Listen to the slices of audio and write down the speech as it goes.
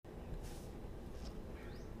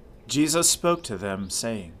Jesus spoke to them,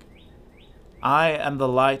 saying, I am the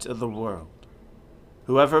light of the world.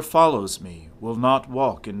 Whoever follows me will not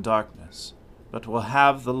walk in darkness, but will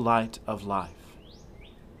have the light of life.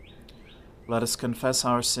 Let us confess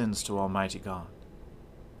our sins to Almighty God.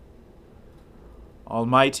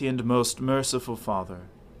 Almighty and most merciful Father,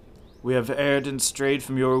 we have erred and strayed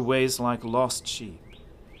from your ways like lost sheep.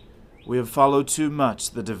 We have followed too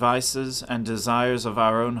much the devices and desires of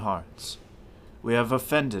our own hearts. We have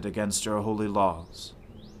offended against your holy laws.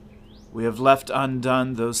 We have left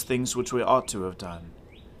undone those things which we ought to have done,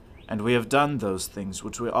 and we have done those things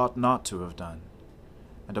which we ought not to have done.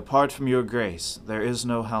 And apart from your grace, there is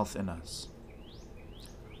no health in us.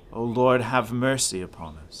 O Lord, have mercy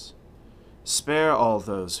upon us. Spare all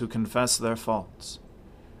those who confess their faults.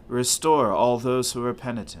 Restore all those who are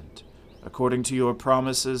penitent, according to your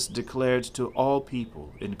promises declared to all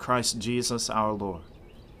people in Christ Jesus our Lord.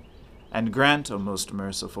 And grant, O most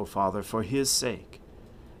merciful Father, for his sake,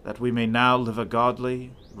 that we may now live a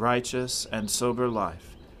godly, righteous, and sober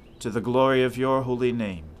life, to the glory of your holy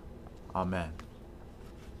name. Amen.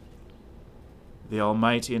 The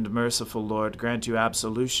Almighty and merciful Lord grant you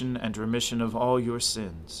absolution and remission of all your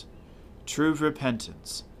sins, true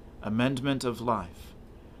repentance, amendment of life,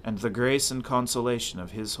 and the grace and consolation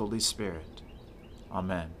of his Holy Spirit.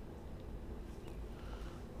 Amen.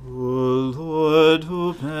 O Lord,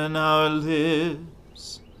 open our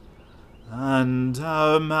lips, and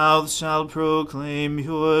our mouth shall proclaim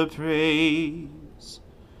your praise.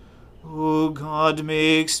 O God,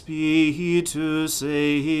 make speed to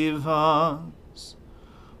save us.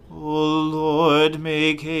 O Lord,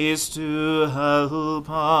 make haste to help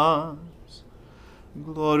us.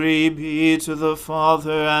 Glory be to the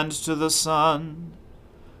Father, and to the Son,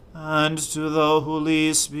 and to the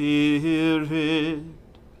Holy Spirit,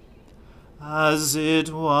 as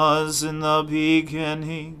it was in the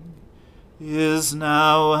beginning, is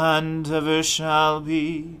now, and ever shall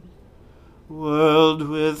be, world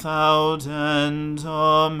without end.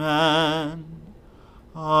 Amen.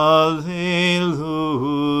 Alleluia.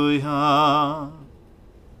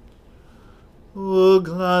 O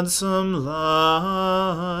gladsome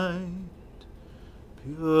light,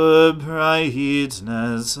 pure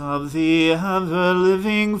brightness of the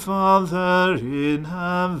ever-living Father in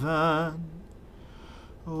heaven,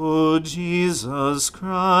 O Jesus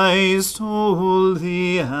Christ,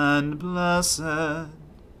 holy and blessed,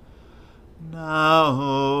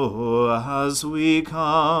 now as we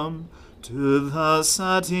come to the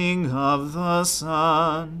setting of the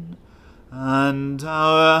sun, and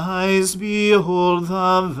our eyes behold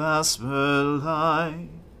the vesper light,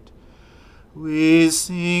 we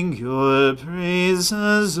sing your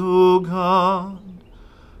praises, O God,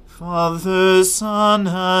 Father, Son,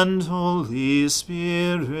 and Holy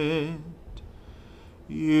Spirit.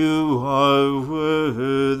 You are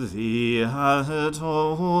worthy at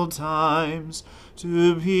all times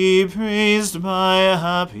to be praised by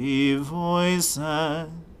happy voices,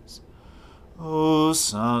 O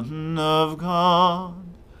Son of God,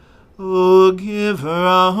 O Giver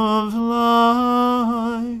of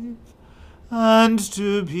life, and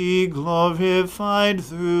to be glorified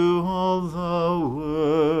through all the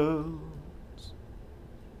world.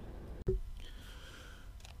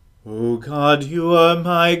 O God, you are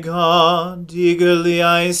my God, eagerly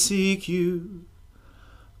I seek you.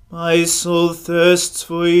 My soul thirsts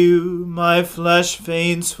for you, my flesh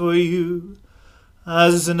faints for you,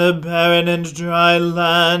 as in a barren and dry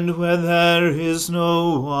land where there is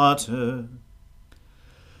no water.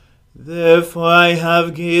 Therefore I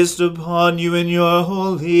have gazed upon you in your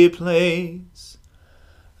holy place,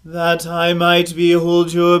 that I might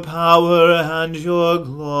behold your power and your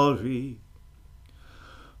glory.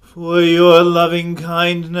 For your loving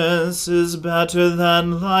kindness is better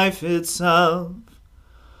than life itself.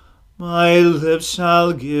 My lips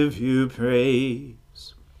shall give you praise.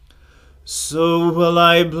 So will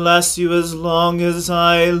I bless you as long as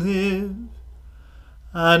I live,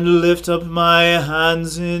 and lift up my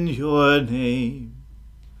hands in your name.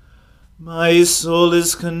 My soul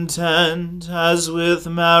is content as with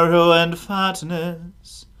marrow and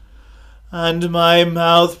fatness, and my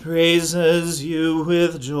mouth praises you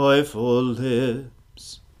with joyful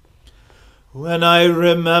lips. When I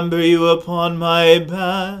remember you upon my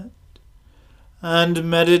bed, and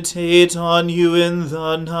meditate on you in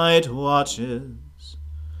the night watches,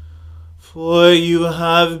 for you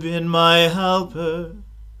have been my helper,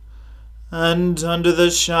 and under the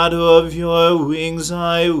shadow of your wings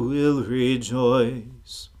I will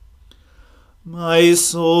rejoice. My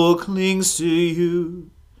soul clings to you,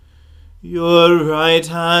 your right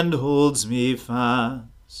hand holds me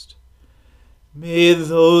fast. May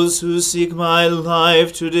those who seek my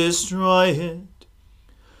life to destroy it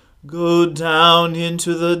go down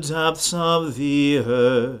into the depths of the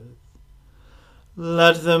earth.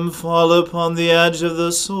 Let them fall upon the edge of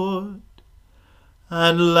the sword,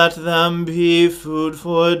 and let them be food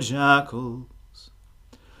for jackals.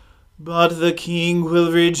 But the king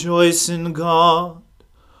will rejoice in God.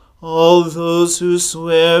 All those who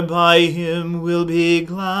swear by him will be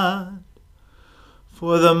glad.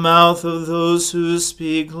 For the mouth of those who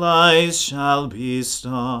speak lies shall be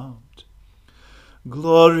stopped.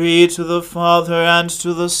 Glory to the Father and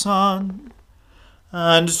to the Son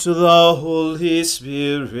and to the Holy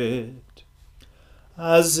Spirit,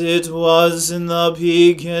 as it was in the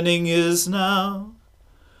beginning, is now,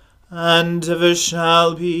 and ever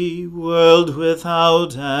shall be, world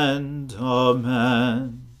without end.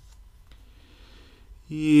 Amen.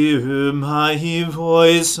 Hear my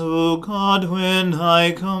voice, O God, when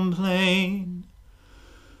I complain.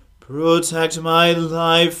 Protect my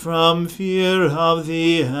life from fear of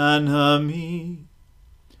the enemy.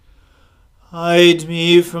 Hide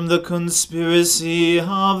me from the conspiracy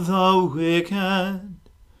of the wicked,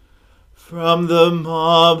 from the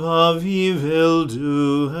mob of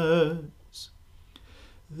evildoers.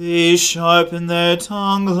 They sharpen their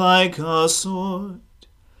tongue like a sword,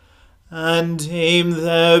 and aim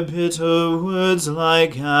their bitter words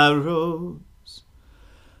like arrows,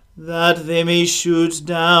 that they may shoot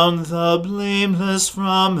down the blameless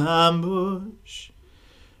from ambush.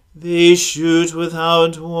 They shoot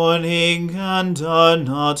without warning and are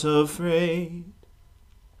not afraid.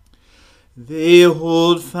 They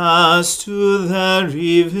hold fast to their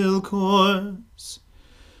evil course.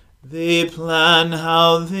 They plan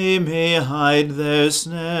how they may hide their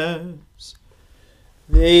snares.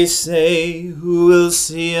 They say, who will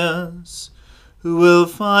see us? Who will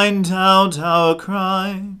find out our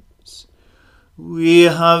crimes? We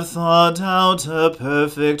have thought out a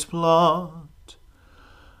perfect plot.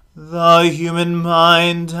 The human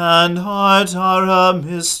mind and heart are a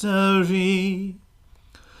mystery.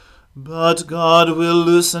 But God will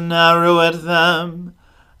loose an arrow at them,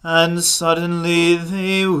 and suddenly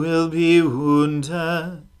they will be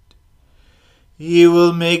wounded. He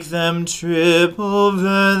will make them trip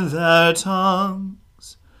over their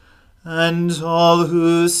tongues, and all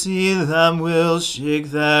who see them will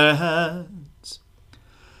shake their heads.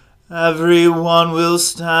 Every one will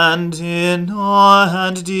stand in awe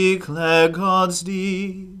and declare God's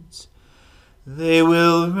deeds. They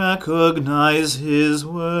will recognize his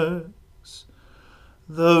works.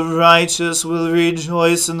 The righteous will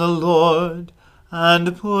rejoice in the Lord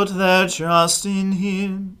and put their trust in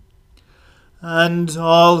him. And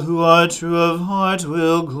all who are true of heart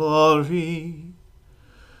will glory.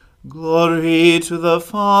 Glory to the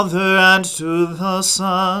Father and to the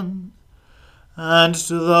Son and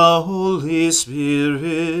to the Holy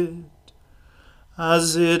Spirit,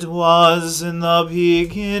 as it was in the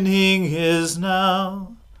beginning, is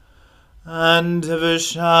now, and ever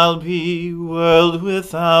shall be, world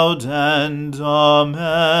without end.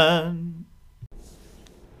 Amen.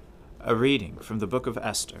 A reading from the book of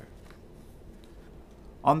Esther.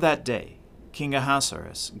 On that day, King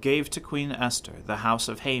Ahasuerus gave to Queen Esther the house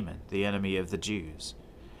of Haman, the enemy of the Jews.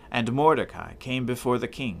 And Mordecai came before the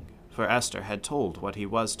king, for Esther had told what he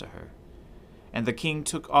was to her. And the king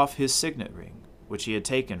took off his signet ring, which he had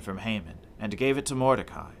taken from Haman, and gave it to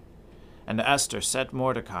Mordecai. And Esther set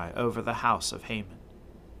Mordecai over the house of Haman.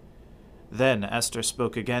 Then Esther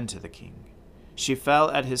spoke again to the king. She fell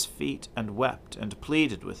at his feet and wept, and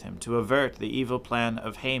pleaded with him to avert the evil plan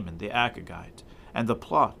of Haman the Agagite, and the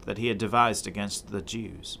plot that he had devised against the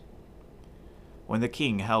Jews. When the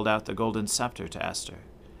king held out the golden scepter to Esther,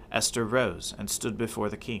 Esther rose and stood before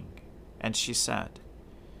the king, and she said,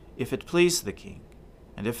 If it please the king,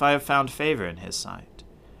 and if I have found favor in his sight,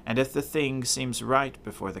 and if the thing seems right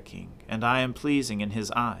before the king, and I am pleasing in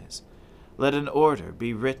his eyes, let an order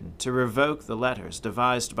be written to revoke the letters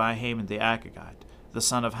devised by Haman the Agagite, the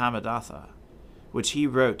son of Hammedatha, which he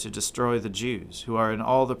wrote to destroy the Jews who are in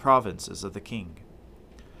all the provinces of the king.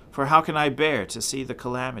 For how can I bear to see the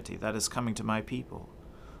calamity that is coming to my people?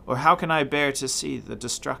 Or how can I bear to see the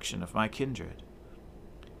destruction of my kindred?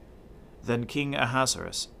 Then King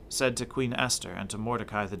Ahasuerus said to Queen Esther and to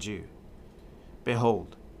Mordecai the Jew,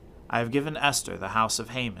 Behold, I have given Esther the house of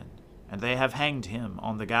Haman, and they have hanged him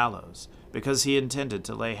on the gallows, because he intended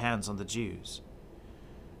to lay hands on the Jews.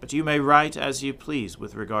 But you may write as you please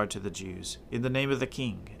with regard to the Jews, in the name of the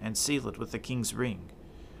king, and seal it with the king's ring.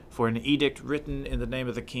 For an edict written in the name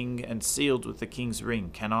of the king and sealed with the king's ring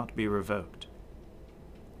cannot be revoked.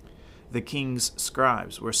 The king's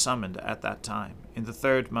scribes were summoned at that time, in the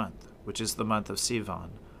 3rd month, which is the month of Sivan,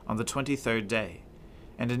 on the 23rd day,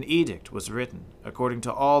 and an edict was written, according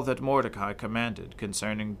to all that Mordecai commanded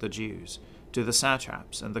concerning the Jews, to the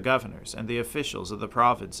satraps and the governors and the officials of the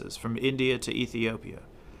provinces from India to Ethiopia,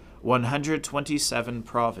 127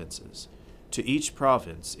 provinces, to each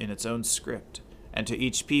province in its own script, and to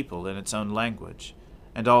each people in its own language,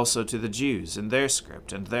 and also to the Jews in their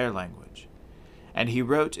script and their language. And he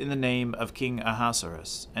wrote in the name of King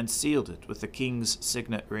Ahasuerus, and sealed it with the king's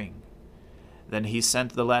signet ring. Then he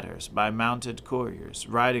sent the letters by mounted couriers,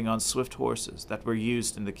 riding on swift horses that were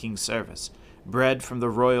used in the king's service, bred from the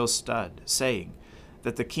royal stud, saying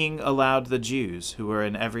that the king allowed the Jews who were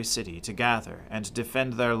in every city to gather and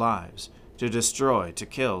defend their lives, to destroy, to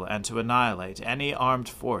kill, and to annihilate any armed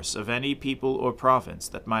force of any people or province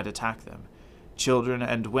that might attack them, children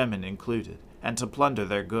and women included, and to plunder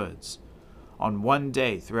their goods, on one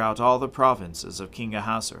day throughout all the provinces of King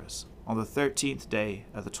Ahasuerus, on the 13th day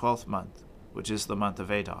of the 12th month, which is the month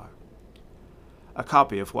of Adar. A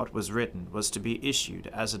copy of what was written was to be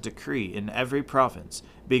issued as a decree in every province,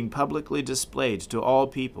 being publicly displayed to all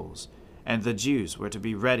peoples, and the Jews were to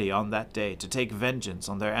be ready on that day to take vengeance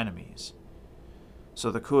on their enemies.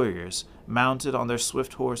 So the couriers, mounted on their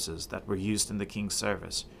swift horses that were used in the king's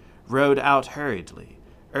service, rode out hurriedly,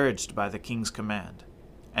 urged by the king's command,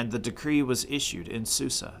 and the decree was issued in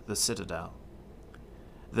Susa, the citadel.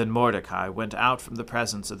 Then Mordecai went out from the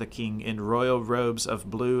presence of the king in royal robes of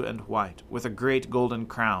blue and white, with a great golden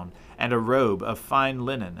crown, and a robe of fine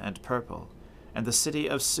linen and purple, and the city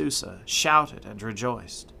of Susa shouted and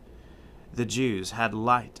rejoiced. The Jews had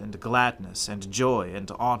light and gladness and joy and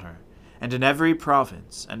honor, and in every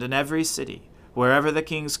province and in every city, wherever the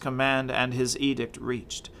king's command and his edict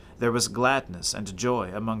reached, there was gladness and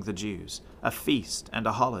joy among the Jews, a feast and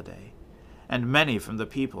a holiday. And many from the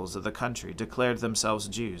peoples of the country declared themselves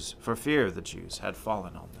Jews, for fear of the Jews had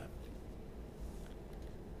fallen on them.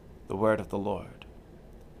 The word of the Lord.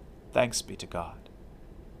 Thanks be to God.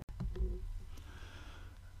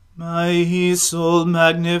 My soul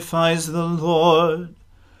magnifies the Lord.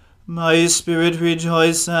 My spirit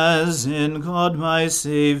rejoices in God my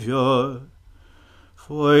Saviour.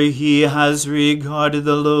 For he has regarded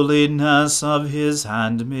the lowliness of his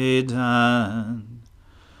handmaiden.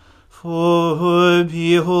 For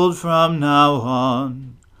behold, from now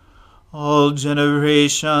on, all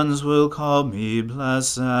generations will call me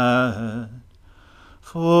blessed.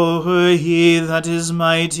 For he that is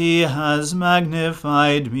mighty has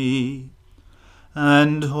magnified me,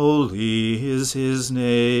 and holy is his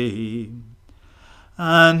name.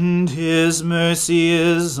 And his mercy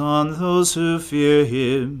is on those who fear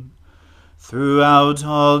him throughout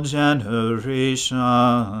all generations.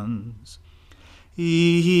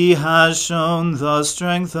 He has shown the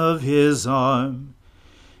strength of his arm.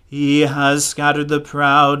 He has scattered the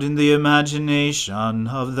proud in the imagination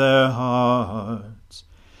of their hearts.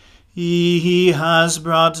 He has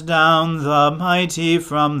brought down the mighty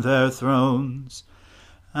from their thrones,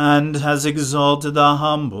 and has exalted the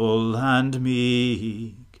humble and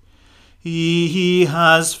meek. He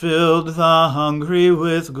has filled the hungry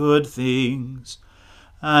with good things,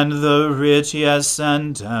 and the rich he has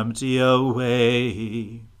sent empty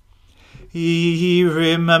away. He,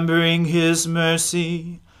 remembering his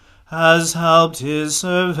mercy, has helped his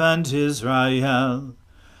servant Israel,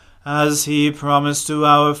 as he promised to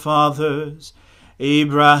our fathers,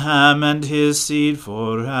 Abraham and his seed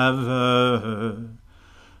forever.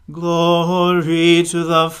 Glory to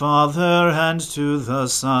the Father, and to the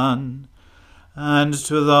Son, and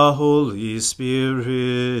to the Holy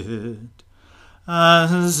Spirit,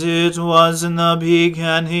 as it was in the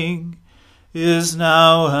beginning, is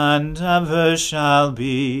now, and ever shall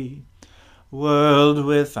be, world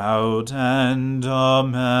without end.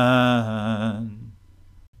 Amen.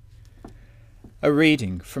 A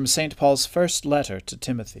reading from St. Paul's first letter to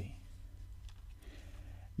Timothy.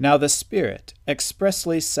 Now the Spirit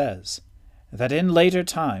expressly says that in later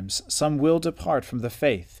times some will depart from the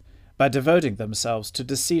faith by devoting themselves to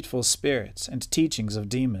deceitful spirits and teachings of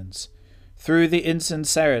demons, through the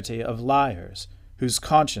insincerity of liars, whose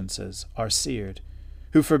consciences are seared,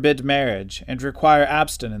 who forbid marriage and require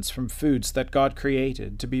abstinence from foods that God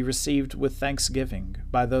created to be received with thanksgiving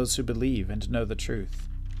by those who believe and know the truth.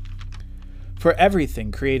 For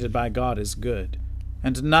everything created by God is good,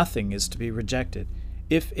 and nothing is to be rejected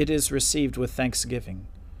if it is received with thanksgiving,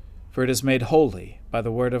 for it is made holy by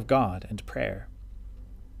the word of God and prayer.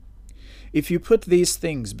 If you put these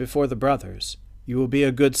things before the brothers, you will be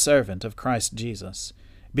a good servant of Christ Jesus,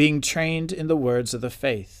 being trained in the words of the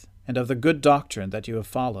faith and of the good doctrine that you have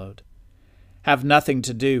followed. Have nothing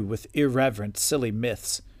to do with irreverent, silly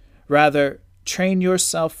myths. Rather, train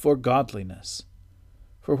yourself for godliness.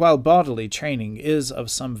 For while bodily training is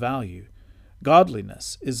of some value,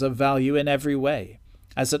 godliness is of value in every way,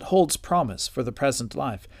 as it holds promise for the present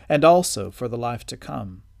life, and also for the life to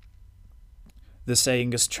come. The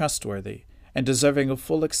saying is trustworthy, and deserving of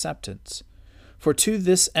full acceptance. For to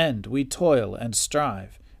this end we toil and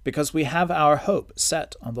strive, because we have our hope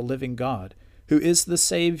set on the living God, who is the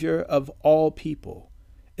Savior of all people,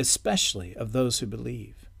 especially of those who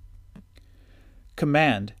believe.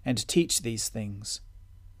 Command and teach these things.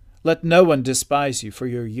 Let no one despise you for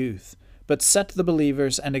your youth, but set the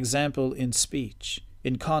believers an example in speech,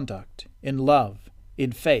 in conduct, in love,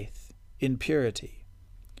 in faith, in purity.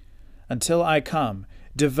 Until I come,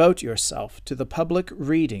 devote yourself to the public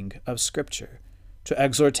reading of Scripture, to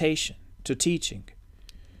exhortation, to teaching.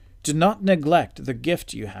 Do not neglect the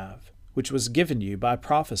gift you have, which was given you by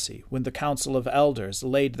prophecy when the council of elders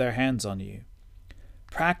laid their hands on you.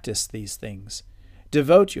 Practice these things,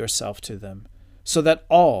 devote yourself to them, so that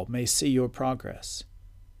all may see your progress.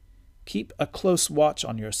 Keep a close watch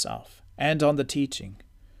on yourself and on the teaching.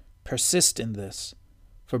 Persist in this,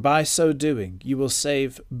 for by so doing you will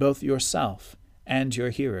save both yourself and your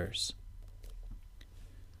hearers.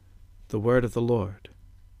 The word of the Lord.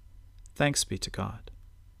 Thanks be to God.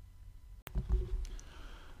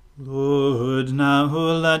 Lord, now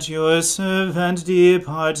let your servant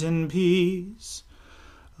depart in peace,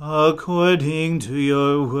 according to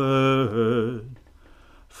your word.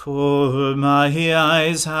 For my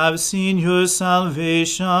eyes have seen your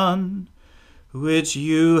salvation, which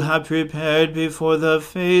you have prepared before the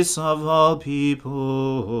face of all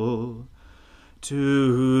people,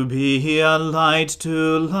 to be a light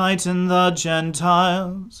to lighten the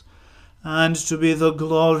Gentiles, and to be the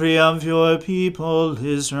glory of your people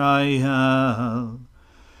Israel.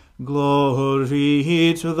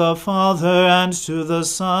 Glory to the Father, and to the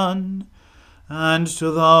Son, and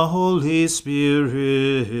to the Holy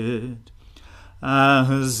Spirit,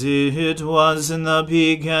 as it was in the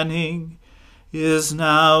beginning, is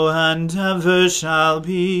now, and ever shall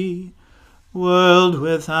be, world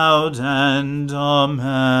without end.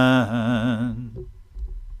 Amen.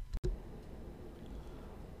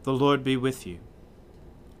 The Lord be with you.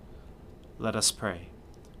 Let us pray.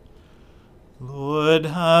 Lord,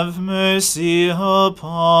 have mercy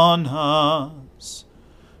upon us.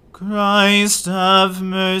 Christ, have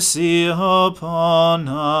mercy upon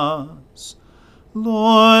us.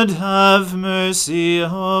 Lord, have mercy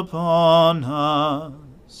upon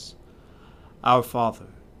us. Our Father,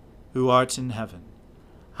 who art in heaven,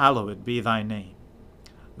 hallowed be thy name.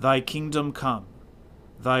 Thy kingdom come,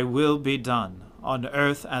 thy will be done, on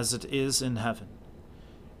earth as it is in heaven.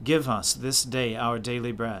 Give us this day our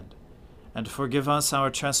daily bread, and forgive us our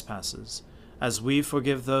trespasses, as we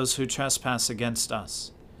forgive those who trespass against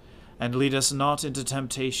us. And lead us not into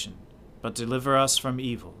temptation, but deliver us from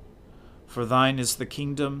evil. For thine is the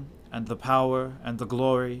kingdom, and the power, and the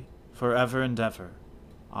glory, forever and ever.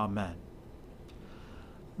 Amen.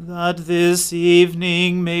 That this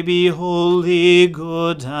evening may be holy,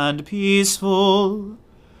 good, and peaceful,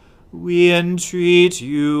 we entreat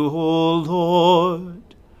you, O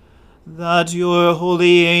Lord, that your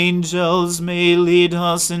holy angels may lead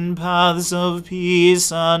us in paths of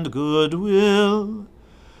peace and goodwill.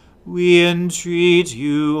 We entreat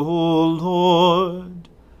you, O Lord,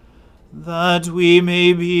 that we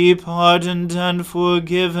may be pardoned and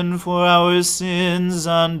forgiven for our sins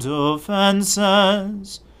and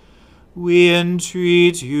offenses. We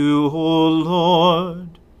entreat you, O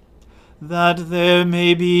Lord, that there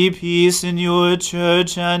may be peace in your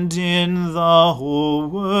church and in the whole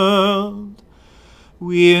world.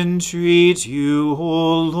 We entreat you,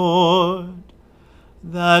 O Lord,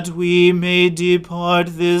 that we may depart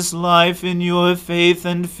this life in your faith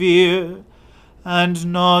and fear,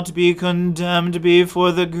 and not be condemned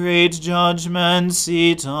before the great judgment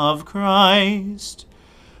seat of Christ.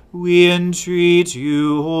 We entreat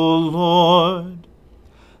you, O Lord,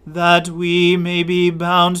 that we may be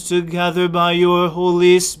bound together by your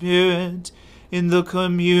Holy Spirit in the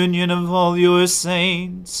communion of all your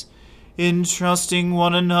saints, entrusting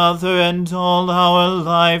one another and all our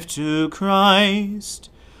life to Christ.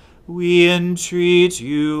 We entreat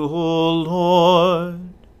you, O Lord.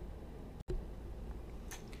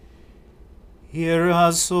 Hear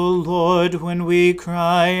us, O Lord, when we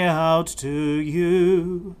cry out to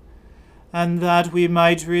you, and that we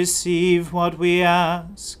might receive what we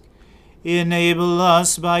ask, enable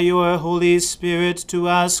us by your Holy Spirit to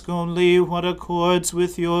ask only what accords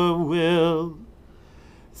with your will.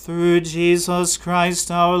 Through Jesus Christ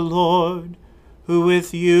our Lord, who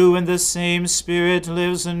with you in the same Spirit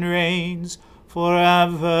lives and reigns,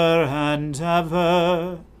 forever and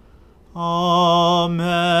ever. Amen.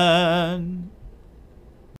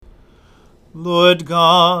 Lord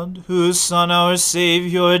God, whose Son, our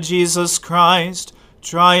Saviour, Jesus Christ,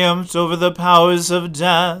 triumphed over the powers of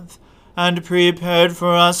death, and prepared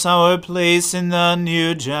for us our place in the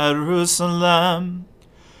New Jerusalem,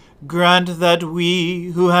 grant that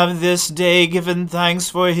we, who have this day given thanks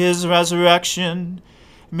for his resurrection,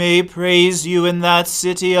 may praise you in that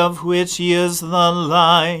city of which he is the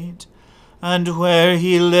light, and where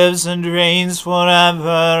he lives and reigns forever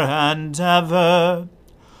and ever.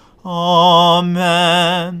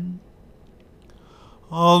 Amen.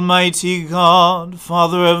 Almighty God,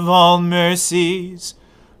 Father of all mercies,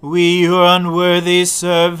 we, your unworthy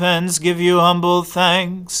servants, give you humble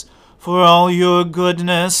thanks for all your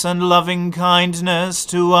goodness and loving kindness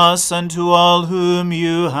to us and to all whom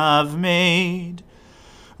you have made.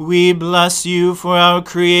 We bless you for our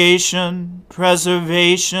creation,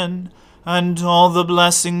 preservation, and all the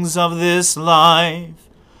blessings of this life,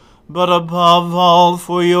 but above all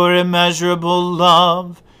for your immeasurable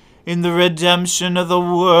love in the redemption of the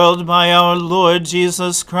world by our Lord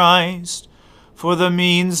Jesus Christ, for the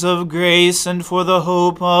means of grace and for the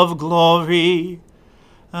hope of glory.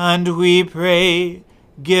 And we pray,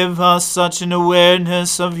 give us such an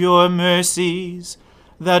awareness of your mercies,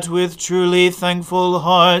 that with truly thankful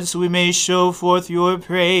hearts we may show forth your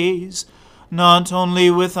praise, not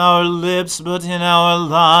only with our lips but in our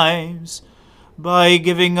lives, by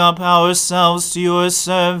giving up ourselves to your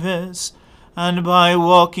service, and by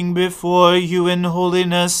walking before you in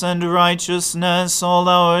holiness and righteousness all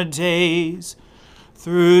our days.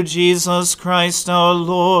 Through Jesus Christ our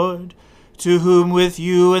Lord, to whom with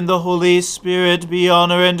you and the Holy Spirit be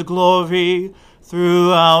honor and glory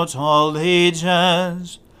throughout all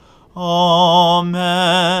ages.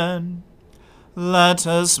 Amen. Let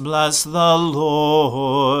us bless the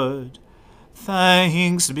Lord.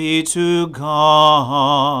 Thanks be to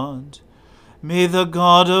God. May the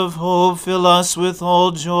God of hope fill us with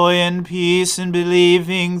all joy and peace in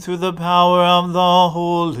believing through the power of the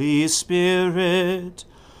Holy Spirit.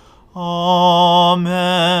 Amen.